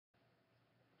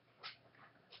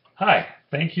Hi,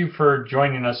 thank you for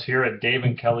joining us here at Dave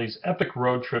and Kelly's Epic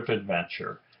Road Trip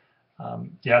Adventure.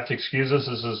 You have to excuse us,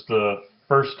 this is the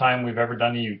first time we've ever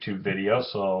done a YouTube video,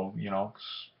 so,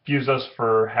 excuse us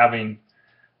for having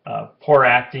poor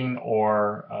acting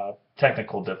or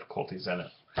technical difficulties in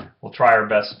it. We'll try our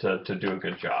best to do a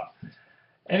good job.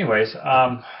 Anyways,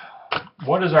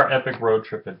 what is our Epic Road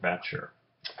Trip Adventure?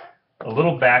 A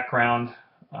little background.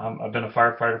 I've been a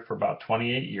firefighter for about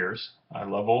 28 years. I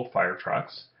love old fire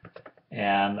trucks,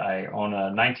 and I own a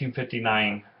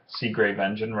 1959 Seagrave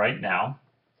engine right now.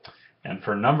 And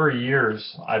for a number of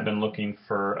years, I've been looking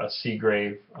for a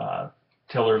Seagrave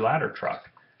tiller ladder truck.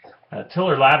 A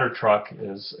tiller ladder truck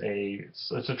is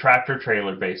it's a tractor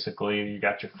trailer basically. You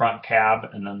got your front cab,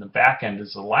 and then the back end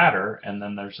is the ladder, and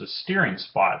then there's a steering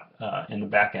spot in the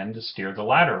back end to steer the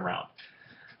ladder around.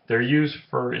 They're used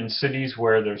in cities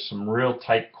where there's some real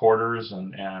tight quarters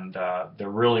and they're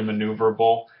really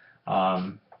maneuverable.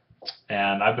 And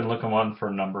I've been looking one for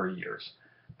a number of years.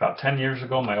 About 10 years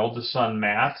ago, my oldest son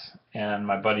Matt and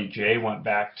my buddy Jay went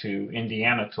back to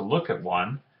Indiana to look at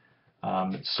one.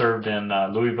 It served in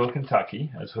Louisville, Kentucky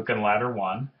as Hook and Ladder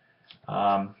 1.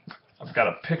 I've got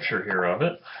a picture here of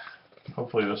it.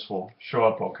 Hopefully this will show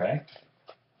up okay.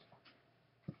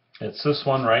 It's this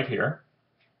one right here.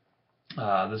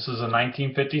 This is a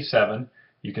 1957.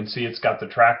 You can see it's got the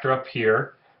tractor up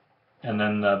here, and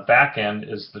then the back end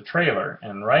is the trailer.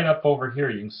 And right up over here,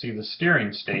 you can see the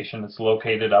steering station. It's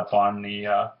located up on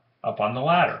the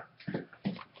ladder.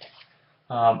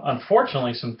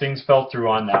 Unfortunately, some things fell through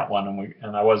on that one,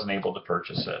 and I wasn't able to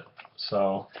purchase it.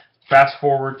 So fast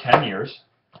forward 10 years,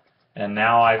 and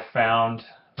now I've found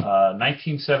a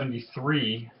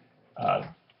 1973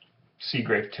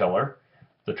 Seagrave tiller.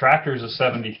 The tractor is a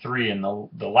 73, and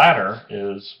the ladder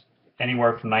is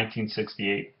anywhere from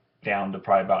 1968 down to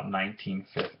probably about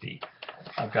 1950.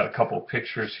 I've got a couple of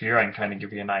pictures here. I can kind of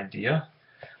give you an idea.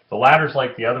 The ladder's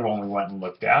like the other one we went and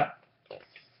looked at.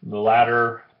 The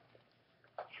ladder,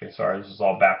 okay, sorry, this is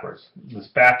all backwards. This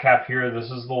back half here, this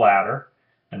is the ladder,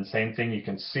 and same thing you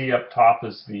can see up top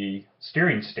is the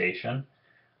steering station.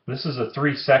 This is a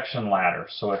 3-section ladder,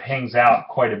 so it hangs out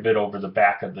quite a bit over the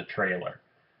back of the trailer.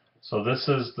 So this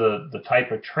is the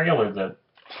type of trailer that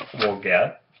we'll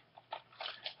get.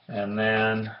 And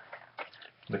then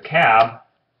the cab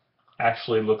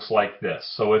actually looks like this.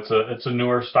 So it's a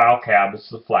newer style cab.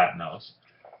 It's the flat nose.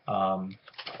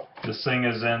 This thing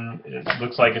it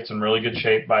looks like it's in really good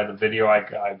shape by the video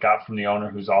I got from the owner,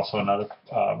 who's also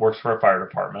works for a fire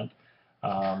department.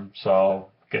 So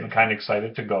getting kind of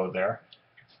excited to go there.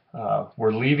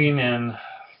 We're leaving in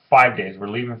 5 days. We're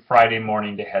leaving Friday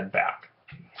morning to head back.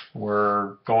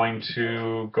 We're going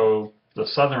to go the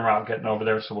southern route getting over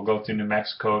there, so we'll go through New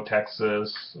Mexico,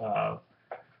 Texas,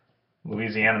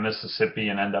 Louisiana, Mississippi,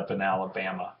 and end up in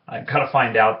Alabama. I've got to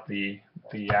find out the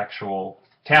actual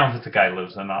town that the guy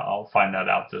lives in. I'll find that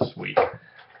out this week.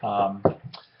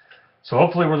 So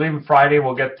hopefully we're leaving Friday.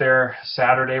 We'll get there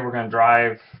Saturday. We're going to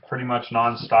drive pretty much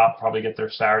nonstop, probably get there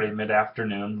Saturday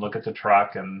mid-afternoon, look at the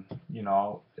truck, and,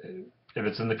 if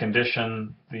it's in the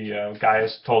condition the guy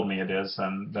has told me it is,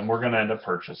 then we're going to end up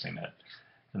purchasing it.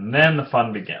 And then the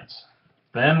fun begins.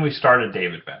 Then we start a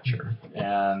Dave adventure.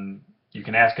 And you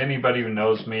can ask anybody who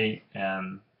knows me,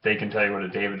 and they can tell you what a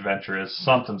Dave adventure is.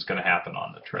 Something's going to happen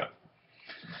on the trip.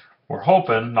 We're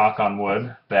hoping, knock on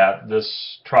wood, that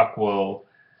this truck will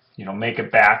make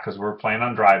it back, because we're planning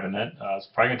on driving it. It's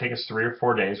probably going to take us 3 or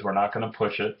 4 days. We're not going to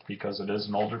push it because it is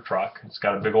an older truck. It's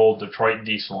got a big old Detroit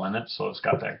diesel in it, so it's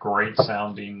got that great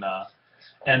sounding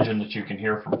engine that you can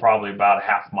hear from probably about a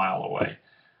half-mile away.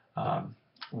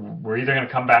 We're either going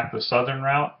to come back the southern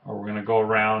route, or we're going to go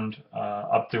around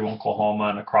up through Oklahoma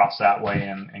and across that way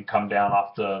and come down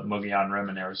off the Mogollon Rim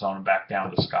in Arizona back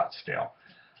down to Scottsdale.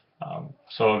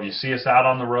 So if you see us out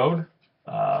on the road,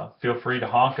 feel free to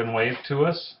honk and wave to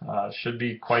us. Should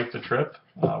be quite the trip.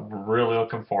 We're really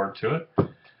looking forward to it.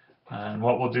 And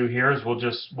what we'll do here is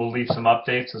we'll leave some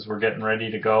updates as we're getting ready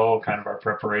to go, kind of our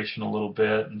preparation a little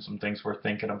bit and some things we're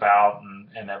thinking about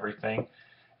and everything.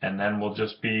 And then we'll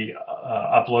just be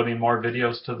uploading more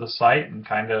videos to the site and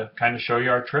kind of show you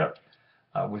our trip.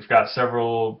 We've got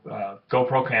several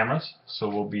GoPro cameras, so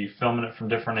we'll be filming it from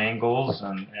different angles,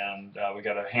 and we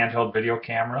got a handheld video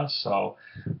camera, so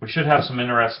we should have some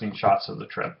interesting shots of the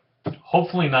trip.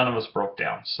 Hopefully none of us broke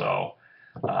down, so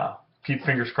keep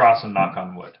fingers crossed and knock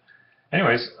on wood.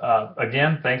 Anyways,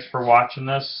 again, thanks for watching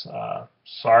this.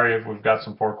 Sorry if we've got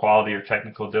some poor quality or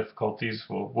technical difficulties.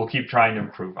 We'll keep trying to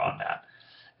improve on that.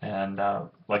 And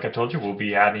like I told you, we'll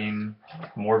be adding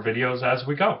more videos as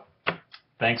we go.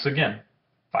 Thanks again.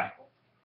 Bye.